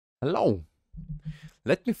Hello!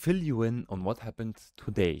 Let me fill you in on what happened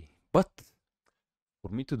today. But for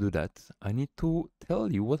me to do that, I need to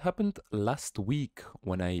tell you what happened last week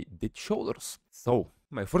when I did shoulders. So,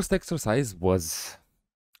 my first exercise was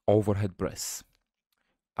overhead press.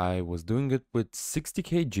 I was doing it with 60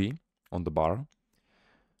 kg on the bar,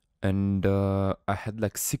 and I had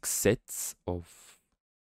like 6 sets of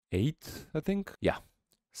 8, I think. Yeah.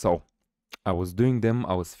 So, I was doing them,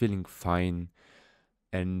 I was feeling fine.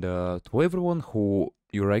 And to everyone who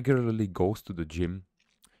regularly goes to the gym,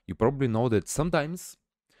 you probably know that sometimes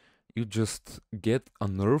you just get a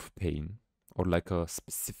nerve pain or like a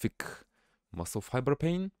specific muscle fiber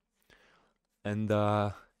pain, and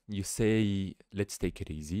you say, let's take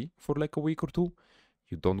it easy for like a week or two.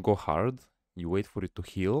 You don't go hard, you wait for it to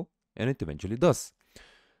heal, and it eventually does.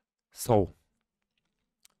 So,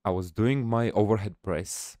 I was doing my overhead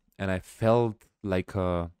press, and I felt like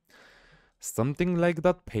something like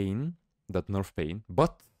that pain, that nerve pain,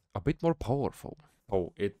 but a bit more powerful.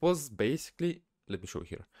 Oh, it was basically, let me show you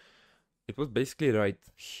here. It was basically right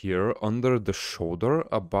here under the shoulder,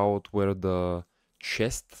 about where the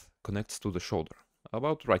chest connects to the shoulder,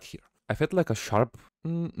 about right here. I felt like a sharp,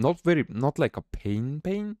 not like a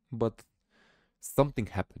pain, but something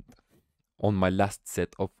happened on my last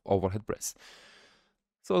set of overhead press.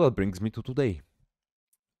 So that brings me to today.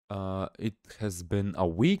 It has been a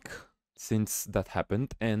week since that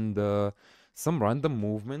happened, and some random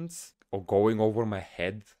movements or going over my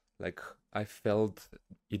head, like I felt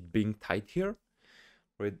it being tight here,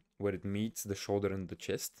 where it meets the shoulder and the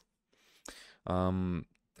chest.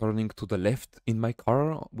 Turning to the left in my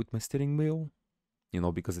car with my steering wheel,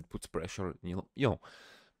 because it puts pressure,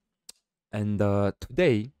 And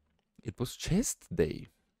today, it was chest day,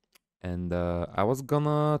 and I was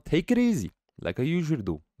gonna take it easy, like I usually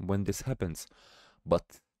do when this happens.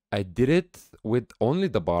 But I did it with only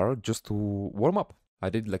the bar just to warm up. I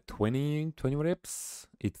did like 20 reps.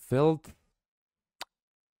 It felt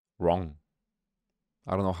wrong.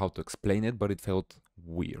 I don't know how to explain it, but it felt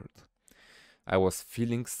weird. I was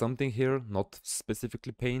feeling something here, not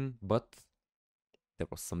specifically pain, but there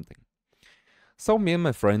was something. So me and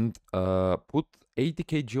my friend put 80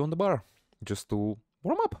 kg on the bar just to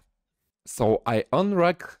warm up. So I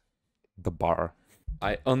unrack the bar.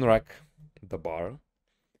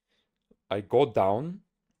 I go down,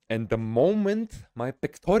 and the moment my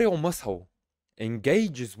pectoral muscle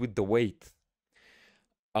engages with the weight,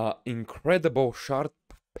 incredible sharp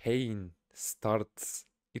pain starts.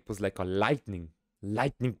 It was like a lightning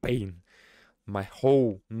pain. My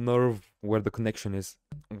whole nerve where the connection is,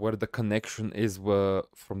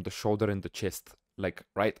 from the shoulder and the chest, like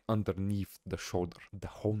right underneath the shoulder. The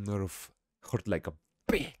whole nerve hurt like a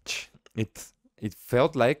bitch. It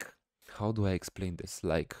felt like, how do I explain this?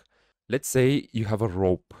 Like, let's say you have a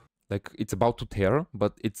rope, like it's about to tear,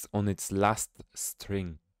 but it's on its last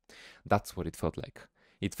string. That's what it felt like.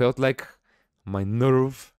 It felt like my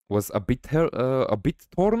nerve was a bit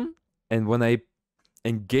torn, and when I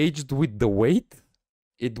engaged with the weight,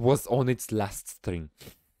 it was on its last string.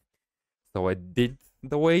 So I did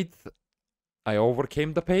the weight, I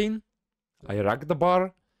overcame the pain, I racked the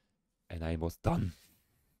bar, and I was done.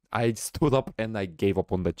 I stood up and I gave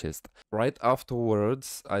up on the chest. Right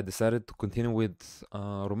afterwards, I decided to continue with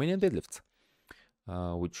Romanian deadlifts,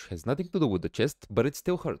 which has nothing to do with the chest, but it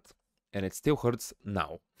still hurt. And it still hurts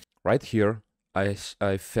now. Right here,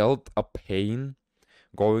 I felt a pain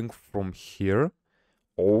going from here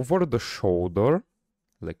over the shoulder,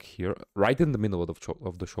 like here, right in the middle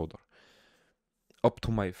of the shoulder, up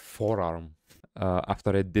to my forearm,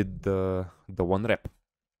 after I did the 1 rep.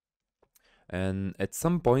 And at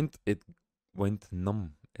some point, it went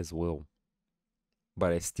numb as well.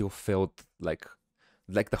 But I still felt like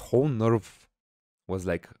the whole nerve was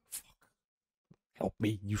like, fuck, help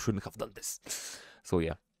me, you shouldn't have done this. So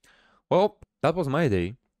yeah. Well, that was my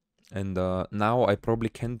day. And now I probably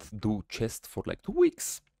can't do chest for like 2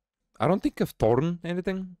 weeks. I don't think I've torn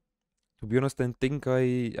anything. To be honest, I think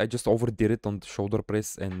I just overdid it on the shoulder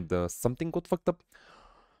press, and something got fucked up.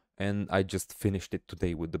 And I just finished it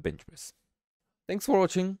today with the bench press. Thanks for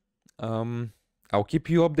watching. I'll keep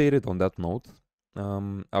you updated on that note.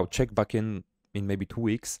 I'll check back in maybe 2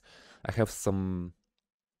 weeks. I have some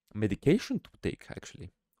medication to take actually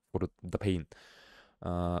for the pain.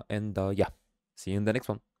 And yeah, see you in the next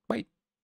one. Bye.